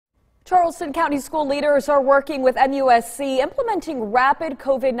Charleston County school leaders are working with MUSC, implementing rapid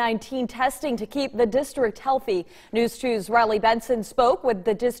COVID-19 testing to keep the district healthy. News 2's Riley Benson spoke with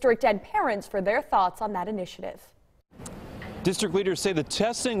the district and parents for their thoughts on that initiative. District leaders say the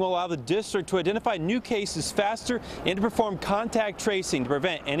testing will allow the district to identify new cases faster and to perform contact tracing to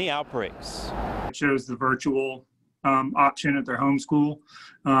prevent any outbreaks. I chose the virtual option at their home school,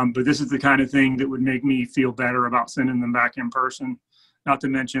 but this is the kind of thing that would make me feel better about sending them back in person. Not to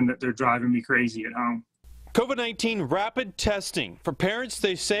mention that they're driving me crazy at home. COVID-19 rapid testing. For parents,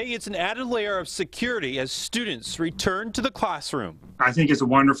 they say it's an added layer of security as students return to the classroom. I think it's a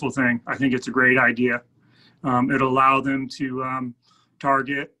wonderful thing. I think it's a great idea. It'll allow them to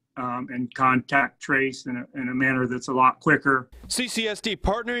target and contact trace in a manner that's a lot quicker. CCSD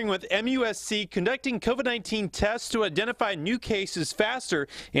partnering with MUSC, conducting COVID-19 tests to identify new cases faster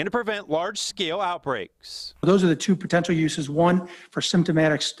and to prevent large-scale outbreaks. Those are the two potential uses, one for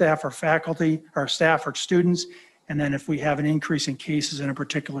symptomatic staff or faculty or staff or students, and then if we have an increase in cases in a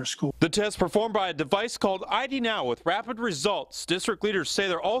particular school. The test performed by a device called ID Now with rapid results. District leaders say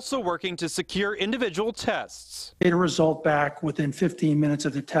they're also working to secure individual tests. Get a result back within 15 minutes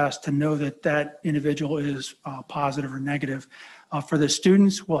of the test to know that that individual is positive or negative. For the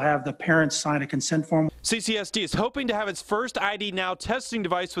students, we'll have the parents sign a consent form. CCSD is hoping to have its first ID Now testing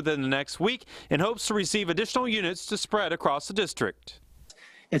device within the next week and hopes to receive additional units to spread across the district.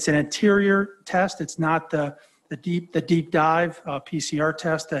 It's an interior test. It's not the deep dive PCR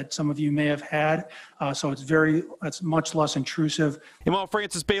test that some of you may have had. So it's much less intrusive. And while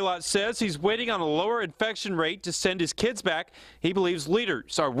Francis Baylott says he's waiting on a lower infection rate to send his kids back, he believes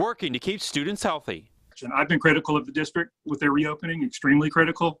leaders are working to keep students healthy. I've been critical of the district with their reopening, extremely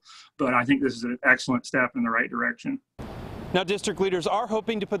critical, but I think this is an excellent step in the right direction. Now, district leaders are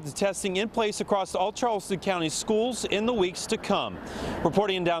hoping to put the testing in place across all Charleston County schools in the weeks to come.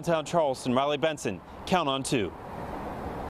 Reporting in downtown Charleston, Riley Benson, Count on 2.